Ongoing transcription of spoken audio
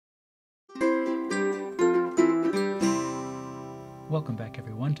Welcome back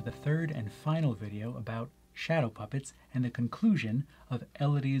everyone to the third and final video about shadow puppets and the conclusion of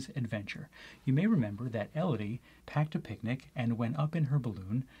Elodie's adventure. You may remember that Elodie packed a picnic and went up in her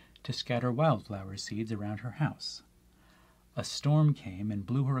balloon to scatter wildflower seeds around her house. A storm came and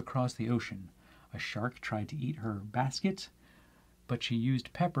blew her across the ocean. A shark tried to eat her basket, but she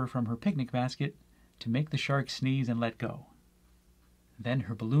used pepper from her picnic basket to make the shark sneeze and let go. Then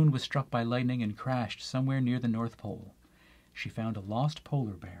her balloon was struck by lightning and crashed somewhere near the North Pole. She found a lost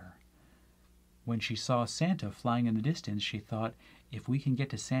polar bear. When she saw Santa flying in the distance, she thought, if we can get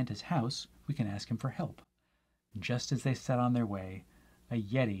to Santa's house, we can ask him for help. Just as they set on their way, a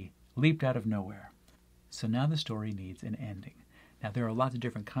Yeti leaped out of nowhere. So now the story needs an ending. Now there are lots of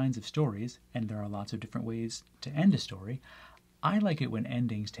different kinds of stories, and there are lots of different ways to end a story. I like it when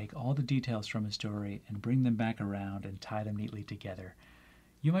endings take all the details from a story and bring them back around and tie them neatly together.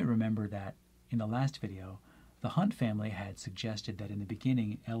 You might remember that in the last video, the Hunt family had suggested that in the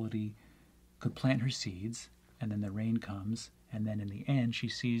beginning, Elodie could plant her seeds, and then the rain comes, and then in the end, she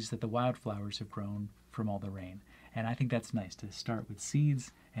sees that the wildflowers have grown from all the rain. And I think that's nice, to start with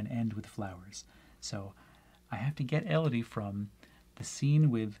seeds and end with flowers. So I have to get Elodie from the scene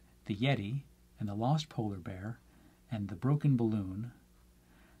with the Yeti and the lost polar bear and the broken balloon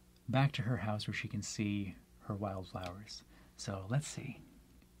back to her house where she can see her wildflowers. So let's see.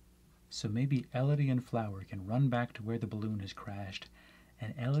 So maybe Elodie and Flower can run back to where the balloon has crashed,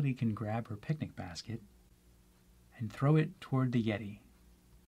 and Elodie can grab her picnic basket and throw it toward the Yeti.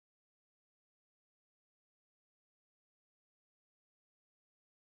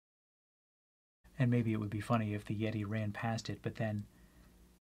 And maybe it would be funny if the Yeti ran past it, but then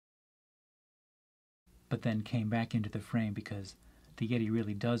came back into the frame because the Yeti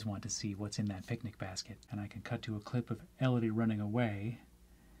really does want to see what's in that picnic basket. And I can cut to a clip of Elodie running away,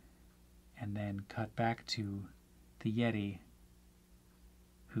 and then cut back to the Yeti,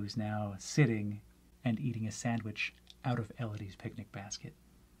 who's now sitting and eating a sandwich out of Elodie's picnic basket.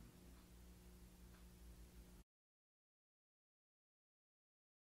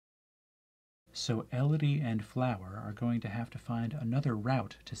 So Elodie and Flower are going to have to find another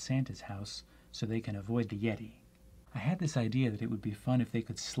route to Santa's house so they can avoid the Yeti. I had this idea that it would be fun if they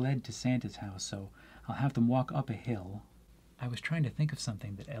could sled to Santa's house, so I'll have them walk up a hill. I was trying to think of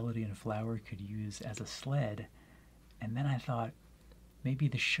something that Elodie and Flower could use as a sled, and then I thought, maybe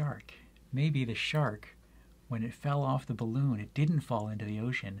the shark. Maybe the shark, when it fell off the balloon, it didn't fall into the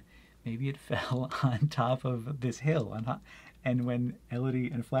ocean. Maybe it fell on top of this hill. And when Elodie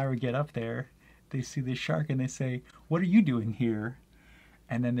and Flower get up there, they see the shark and they say, "What are you doing here?"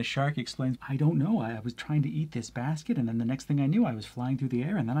 And then the shark explains, "I don't know. I was trying to eat this basket, and then the next thing I knew, I was flying through the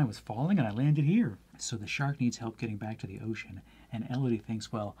air, and then I was falling, and I landed here." So the shark needs help getting back to the ocean, and Elodie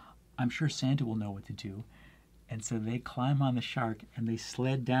thinks, well, I'm sure Santa will know what to do. And so they climb on the shark, and they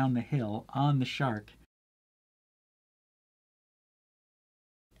sled down the hill on the shark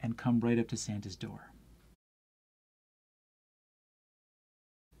and come right up to Santa's door.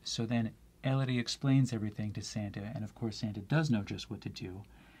 So then Elodie explains everything to Santa, and of course Santa does know just what to do,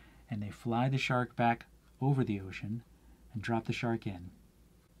 and they fly the shark back over the ocean and drop the shark in.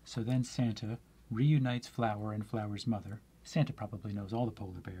 So then Santa reunites Flower and Flower's mother. Santa probably knows all the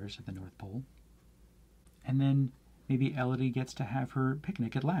polar bears at the North Pole. And then maybe Elodie gets to have her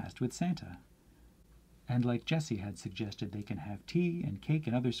picnic at last with Santa. And like Jessie had suggested, they can have tea and cake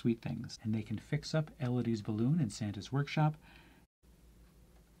and other sweet things. And they can fix up Elodie's balloon in Santa's workshop,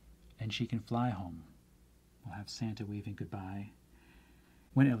 and she can fly home. We'll have Santa waving goodbye.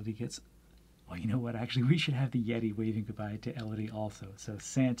 When Elodie gets... Well, you know what? Actually, we should have the Yeti waving goodbye to Elodie also. So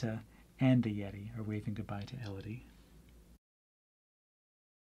Santa and the Yeti are waving goodbye to Elodie.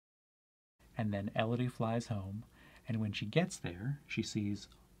 And then Elodie flies home, and when she gets there, she sees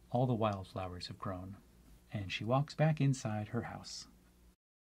all the wildflowers have grown, and she walks back inside her house.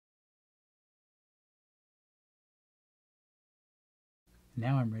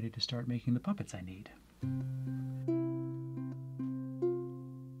 Now I'm ready to start making the puppets I need.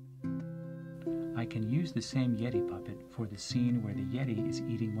 I can use the same Yeti puppet for the scene where the Yeti is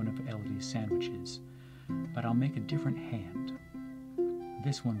eating one of Elodie's sandwiches, but I'll make a different hand.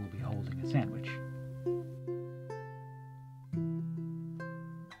 This one will be holding a sandwich.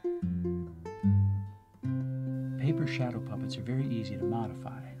 Paper shadow puppets are very easy to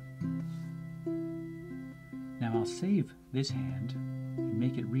modify. Now I'll save this hand and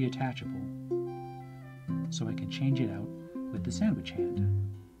make it reattachable so I can change it out with the sandwich hand.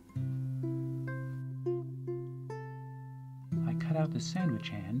 I cut out the sandwich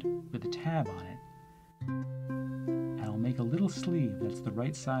hand with a tab on it, and I'll make a little sleeve that's the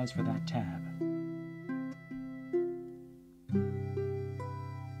right size for that tab.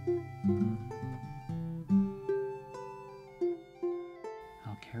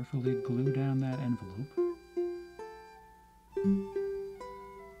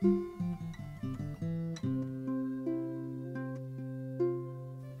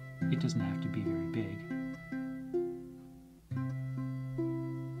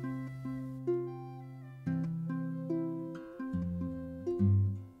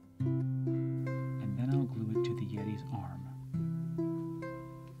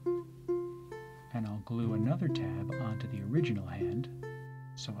 another tab onto the original hand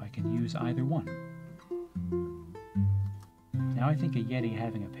so I can use either one. Now I think a Yeti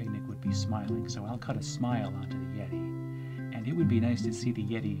having a picnic would be smiling, so I'll cut a smile onto the Yeti. And it would be nice to see the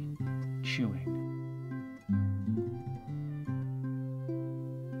Yeti chewing.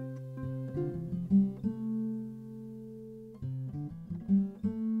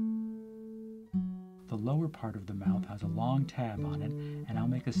 The lower part of the mouth has a long tab on it, and I'll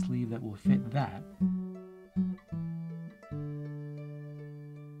make a sleeve that will fit that.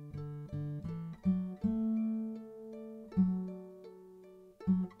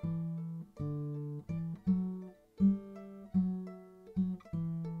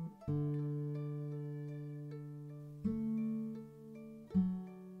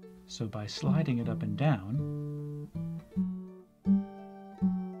 So by sliding it up and down,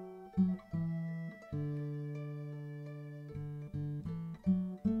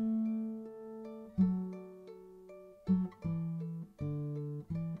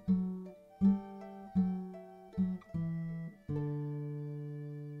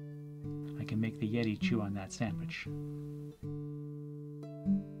 I can make the Yeti chew on that sandwich.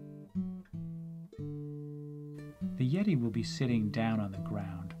 The Yeti will be sitting down on the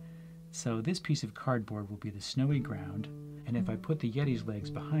ground, so this piece of cardboard will be the snowy ground, and if I put the Yeti's legs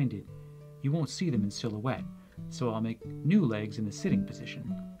behind it, you won't see them in silhouette, so I'll make new legs in the sitting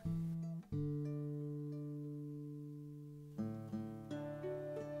position.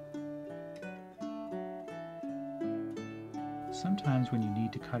 Sometimes when you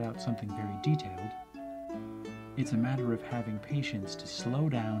need to cut out something very detailed, it's a matter of having patience to slow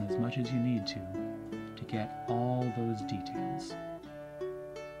down as much as you need to get all those details.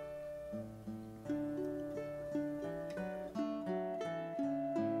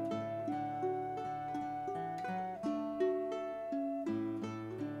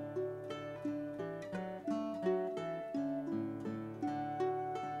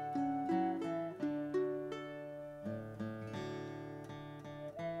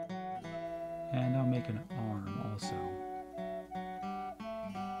 And I'll make an arm also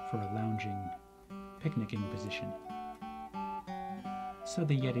for a lounging picnicking position, so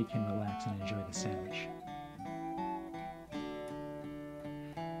the Yeti can relax and enjoy the sandwich.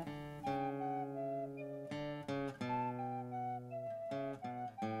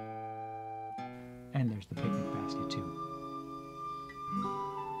 And there's the picnic basket too.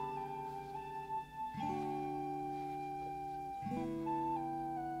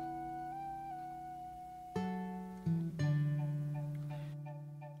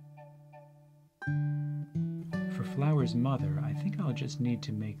 For Flower's mother, I think I'll just need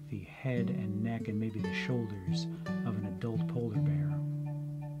to make the head and neck and maybe the shoulders of an adult polar bear.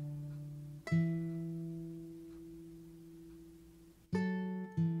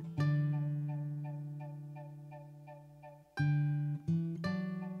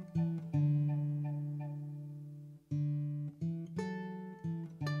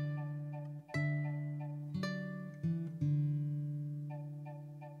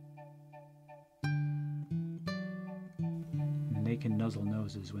 They can nuzzle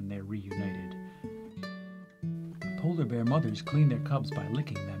noses when they're reunited. Polar bear mothers clean their cubs by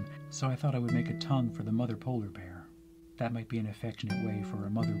licking them, so I thought I would make a tongue for the mother polar bear. That might be an affectionate way for a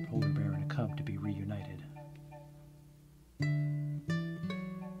mother polar bear and a cub to be reunited. And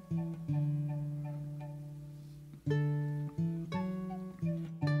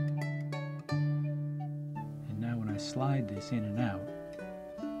now when I slide this in and out,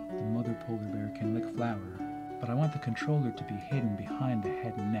 the mother polar bear can lick Flower. But I want the controller to be hidden behind the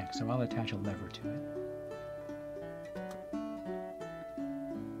head and neck, so I'll attach a lever to it.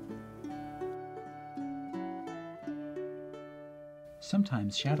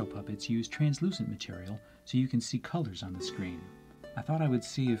 Sometimes shadow puppets use translucent material so you can see colors on the screen. I thought I would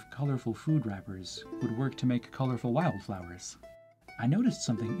see if colorful food wrappers would work to make colorful wildflowers. I noticed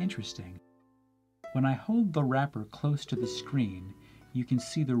something interesting. When I hold the wrapper close to the screen, you can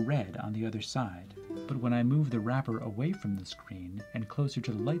see the red on the other side. But when I move the wrapper away from the screen and closer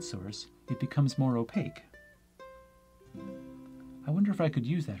to the light source, it becomes more opaque. I wonder if I could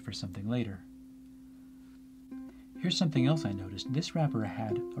use that for something later. Here's something else I noticed. This wrapper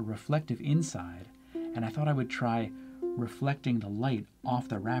had a reflective inside, and I thought I would try reflecting the light off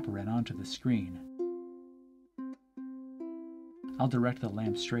the wrapper and onto the screen. I'll direct the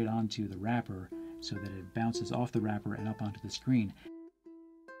lamp straight onto the wrapper so that it bounces off the wrapper and up onto the screen.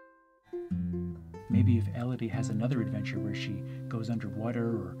 Maybe if Elodie has another adventure where she goes underwater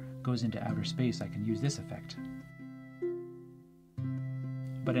or goes into outer space, I can use this effect.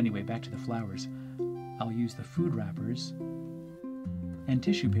 But anyway, back to the flowers. I'll use the food wrappers, and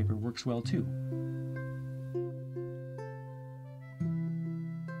tissue paper works well too.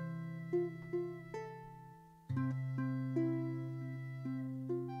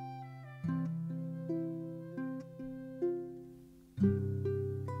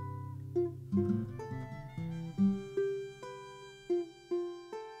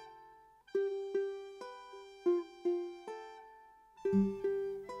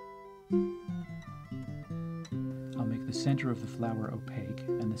 the center of the flower opaque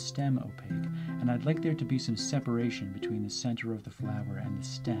and the stem opaque, and I'd like there to be some separation between the center of the flower and the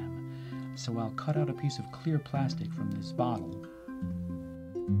stem. So I'll cut out a piece of clear plastic from this bottle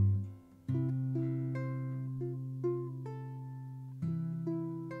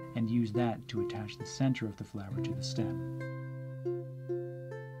and use that to attach the center of the flower to the stem.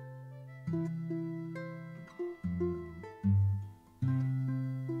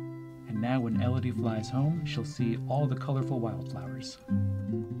 And now when Elodie flies home, she'll see all the colorful wildflowers.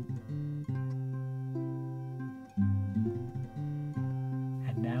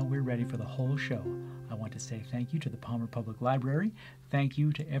 And now we're ready for the whole show. I want to say thank you to the Palmer Public Library, thank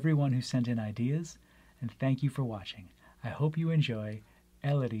you to everyone who sent in ideas, and thank you for watching. I hope you enjoy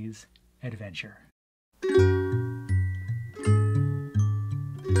Elodie's Adventure.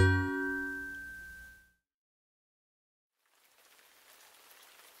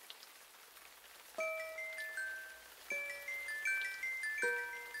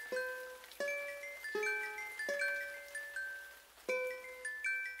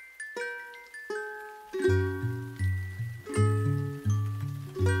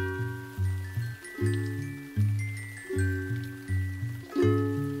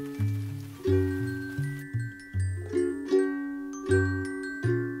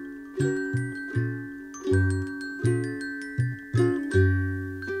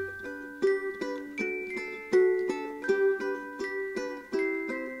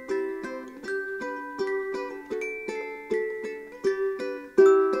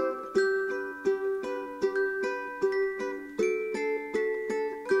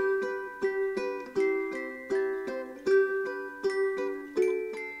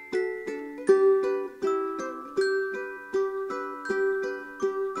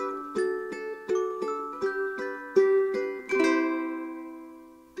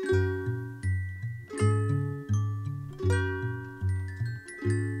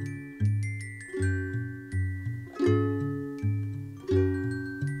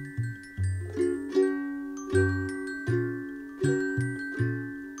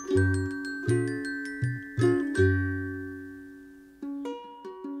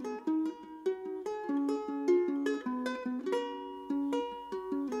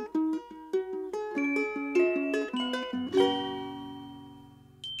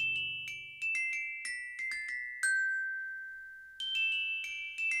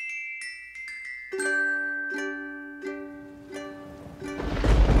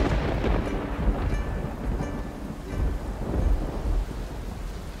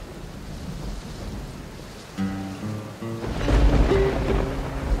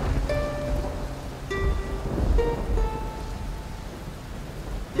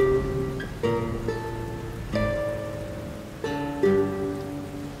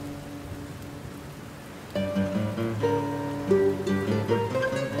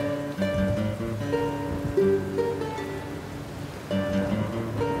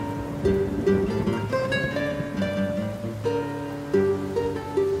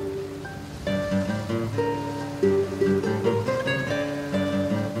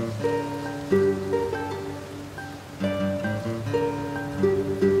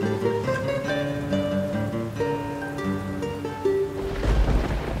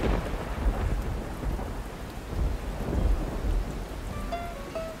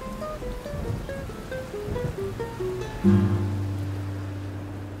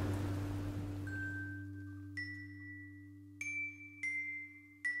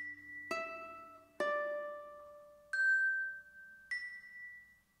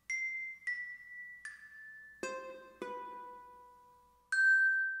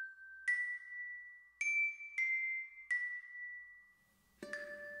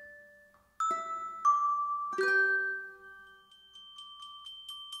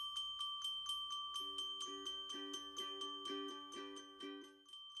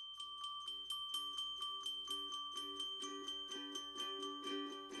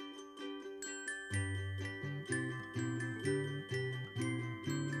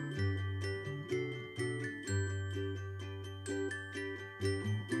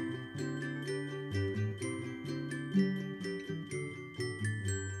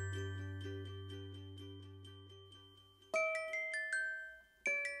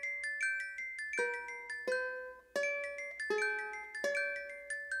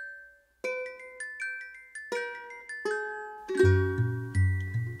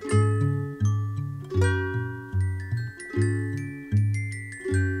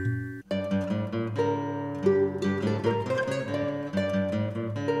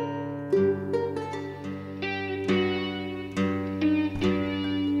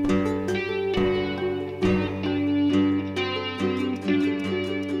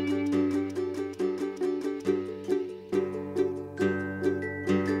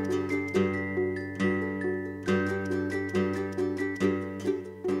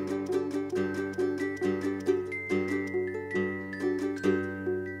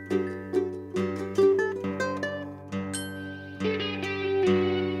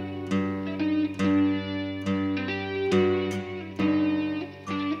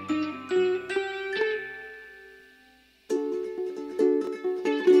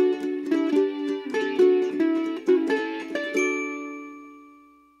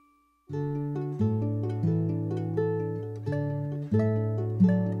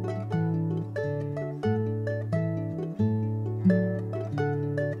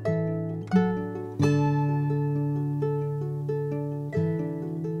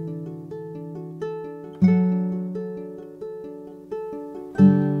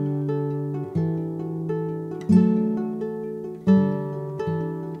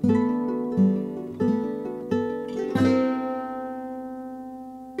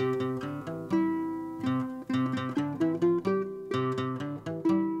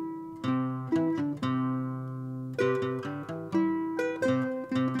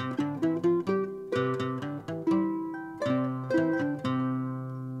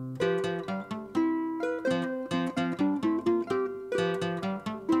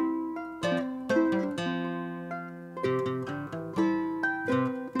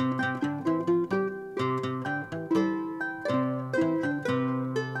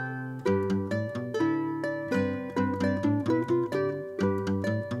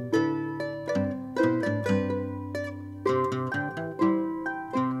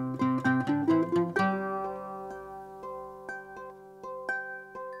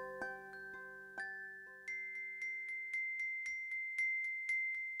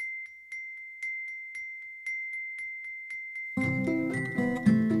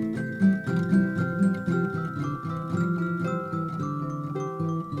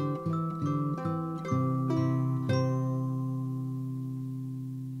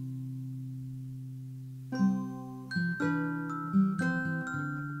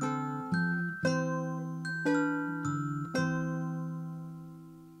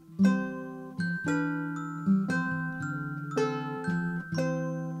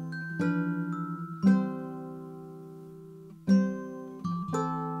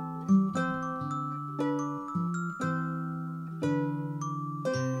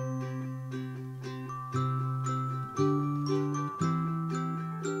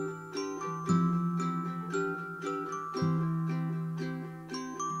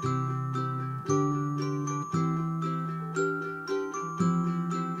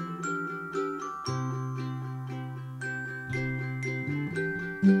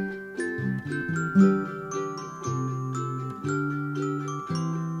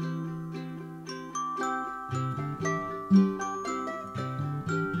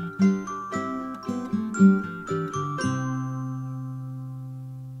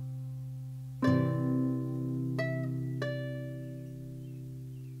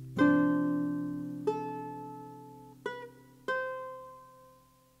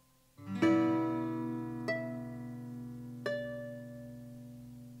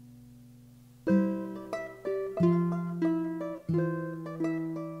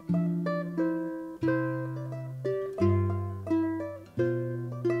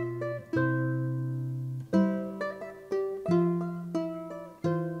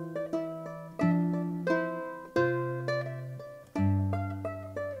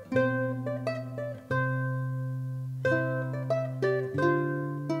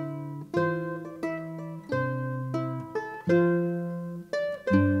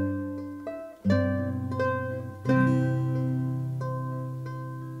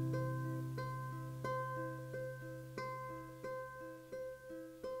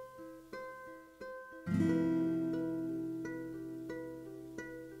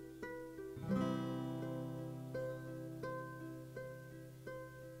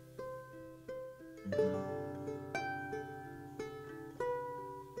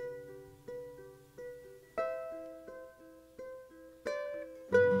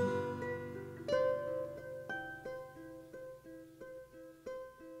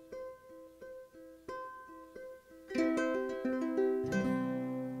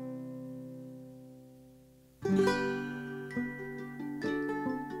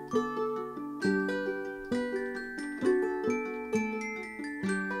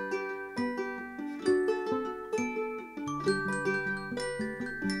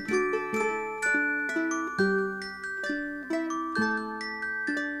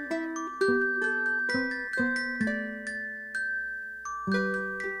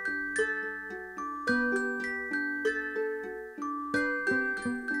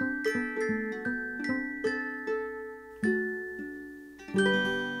 you.